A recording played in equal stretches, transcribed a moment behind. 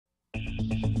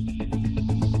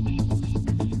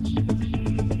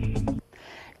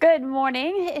Good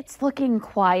morning. It's looking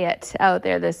quiet out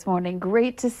there this morning.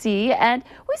 Great to see. And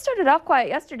we started off quiet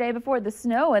yesterday before the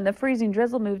snow and the freezing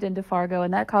drizzle moved into Fargo,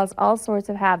 and that caused all sorts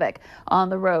of havoc on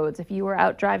the roads. If you were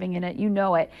out driving in it, you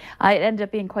know it. It ended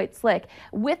up being quite slick.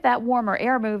 With that warmer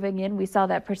air moving in, we saw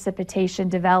that precipitation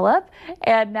develop,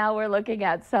 and now we're looking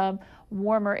at some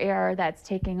warmer air that's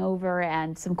taking over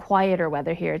and some quieter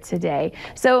weather here today.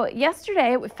 So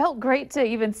yesterday it felt great to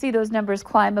even see those numbers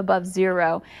climb above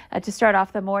zero to start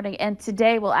off the morning, and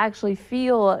today will actually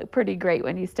feel pretty great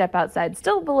when you step outside.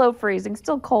 Still below freezing,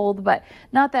 still cold, but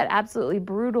not that absolutely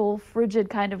brutal, frigid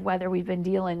kind of weather we've been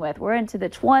dealing with. We're into the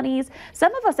 20s.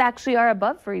 Some of us actually are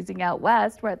above freezing out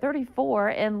west. We're at 34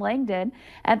 in Langdon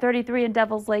and 33 in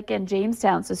Devils Lake and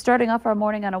Jamestown. So starting off our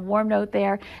morning on a warm note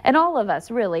there, and all of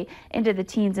us really into the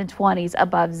teens and 20s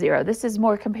above zero. This is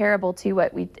more comparable to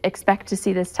what we expect to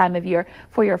see this time of year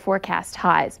for your forecast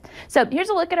highs. So here's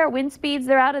a look at our wind speeds.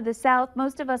 They're out of the south.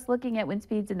 Most of us looking at wind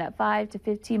speeds in that 5 to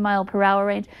 15 mile per hour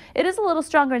range. It is a little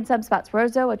stronger in some spots.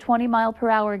 Roseau, a 20 mile per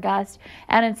hour gust,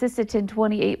 and in Sisseton,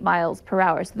 28 miles per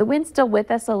hour. So the wind's still with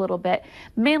us a little bit,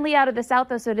 mainly out of the south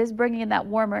though, so it is bringing in that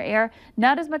warmer air.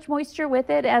 Not as much moisture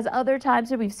with it as other times.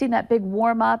 So we've seen that big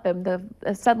warm up and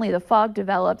suddenly the fog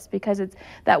develops because it's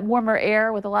that warmer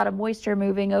air with a lot of moisture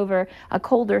moving over a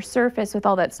colder surface with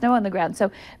all that snow on the ground.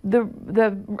 So the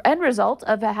end result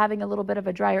of having a little bit of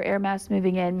a drier air mass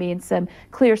moving in means some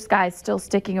clear skies still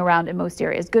sticking around in most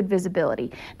areas, good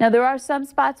visibility. Now there are some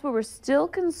spots where we're still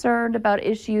concerned about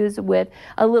issues with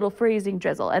a little freezing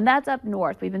drizzle, and that's up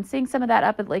north. We've been seeing some of that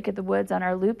up at Lake of the Woods on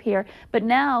our loop here, but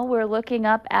now we're looking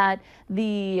up at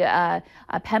the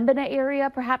Pembina area,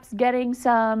 perhaps getting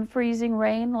some freezing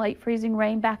rain, light freezing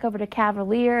rain back over to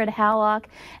Cavalier and Hallock.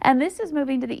 And this is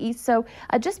moving to the east, so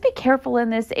just be careful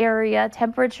in this area.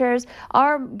 Temperatures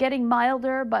are getting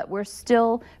milder, but we're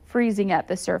still freezing at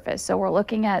the surface. So we're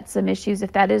looking at some issues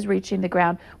if that is reaching the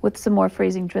ground with some more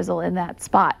freezing drizzle in that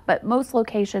spot. But most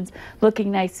locations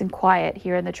looking nice and quiet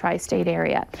here in the tri-state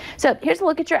area. So here's a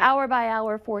look at your hour by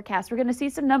hour forecast. We're going to see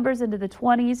some numbers into the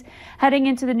 20s heading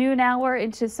into the noon hour,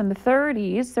 into some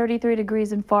 30s, 33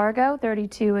 degrees in Fargo,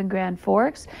 32 in Grand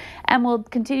Forks, and we'll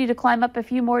continue to climb up a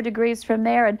few more degrees from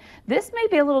there. And this may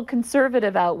be a little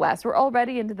conservative out west. We're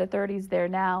already into the 30s there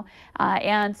now.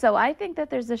 And so I think that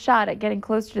there's a shot at getting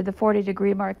closer to the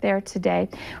 40-degree mark there today.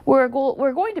 We're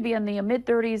going to be in the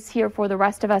mid-30s here for the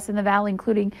rest of us in the valley,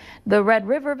 including the Red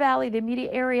River Valley, the immediate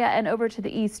area, and over to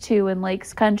the east too in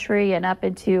Lakes Country and up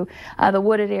into the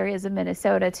wooded areas of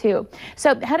Minnesota too.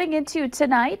 So heading into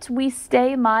tonight, we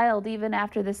stay mild even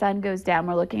after the sun goes down.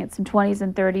 We're looking at some 20s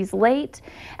and 30s late,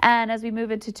 and as we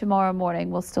move into tomorrow morning,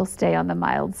 we'll still stay on the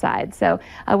mild side. So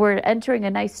we're entering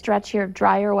a nice stretch here of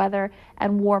drier weather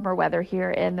and warmer weather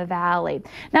here in the valley.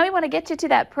 Now we want to get you to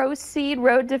that Proceed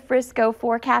Road to Frisco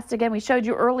forecast. Again, we showed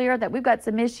you earlier that we've got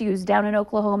some issues down in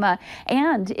Oklahoma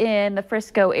and in the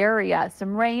Frisco area.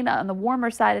 Some rain on the warmer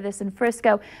side of this in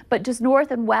Frisco, but just north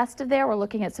and west of there, we're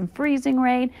looking at some freezing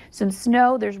rain, some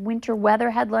snow. There's winter weather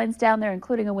headlines down there,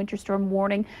 including a winter storm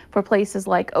warning for places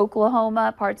like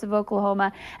Oklahoma, parts of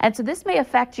Oklahoma. And so this may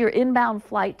affect your inbound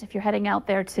flight if you're heading out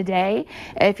there today.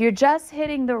 If you're just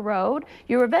hitting the road,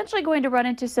 you're eventually going to run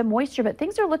into some moisture, but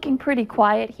things are looking pretty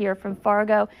quiet here from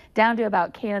Fargo down to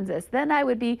about Kansas. Then I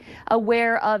would be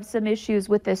aware of some issues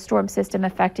with this storm system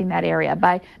affecting that area.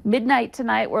 By midnight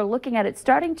tonight, we're looking at it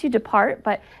starting to depart,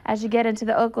 but as you get into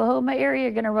the Oklahoma area,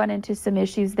 you're going to run into some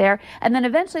issues there. And then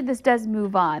eventually this does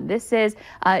move on. This is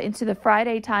into the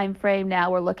Friday time frame now.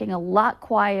 We're looking a lot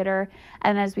quieter,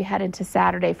 and as we head into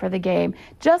Saturday for the game,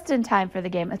 just in time for the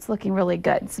game, it's looking really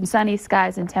good. Some sunny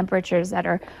skies and temperatures that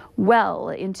are well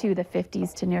into the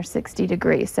 50s to near 60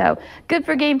 degrees. So good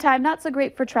for game time, not so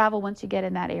great for travel once you get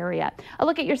in that area. A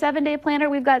look at your 7-day planner.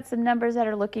 We've got some numbers that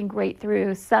are looking great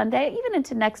through Sunday, even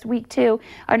into next week too.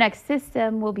 Our next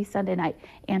system will be Sunday night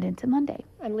and into Monday.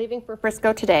 I'm leaving for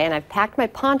Frisco today, and I've packed my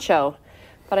poncho,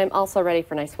 but I'm also ready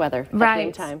for nice weather at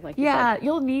game time, like you said.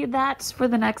 You'll need that for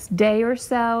the next day or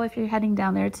so if you're heading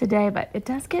down there today, but it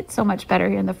does get so much better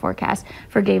here in the forecast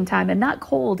for game time, and not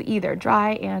cold either,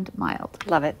 dry and mild.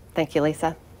 Love it. Thank you,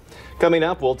 Lisa. Coming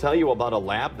up, we'll tell you about a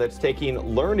lab that's taking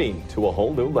learning to a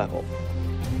whole new level.